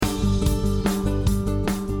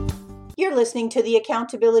You're listening to the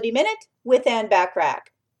Accountability Minute with Ann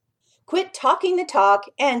Bachrach. Quit talking the talk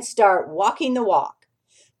and start walking the walk.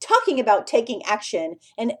 Talking about taking action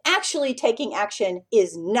and actually taking action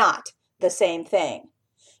is not the same thing.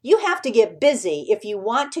 You have to get busy if you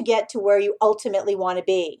want to get to where you ultimately want to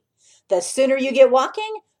be. The sooner you get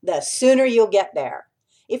walking, the sooner you'll get there.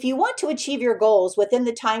 If you want to achieve your goals within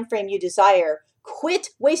the time frame you desire, quit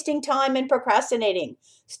wasting time and procrastinating.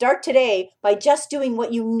 Start today by just doing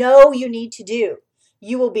what you know you need to do.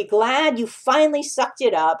 You will be glad you finally sucked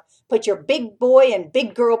it up, put your big boy and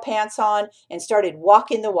big girl pants on, and started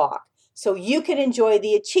walking the walk so you can enjoy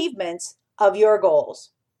the achievements of your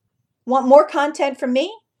goals. Want more content from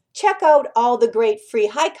me? Check out all the great free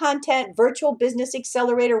high-content virtual business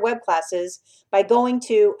accelerator web classes by going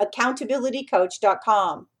to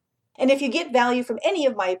accountabilitycoach.com. And if you get value from any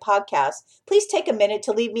of my podcasts, please take a minute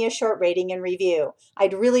to leave me a short rating and review.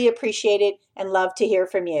 I'd really appreciate it and love to hear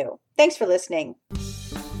from you. Thanks for listening.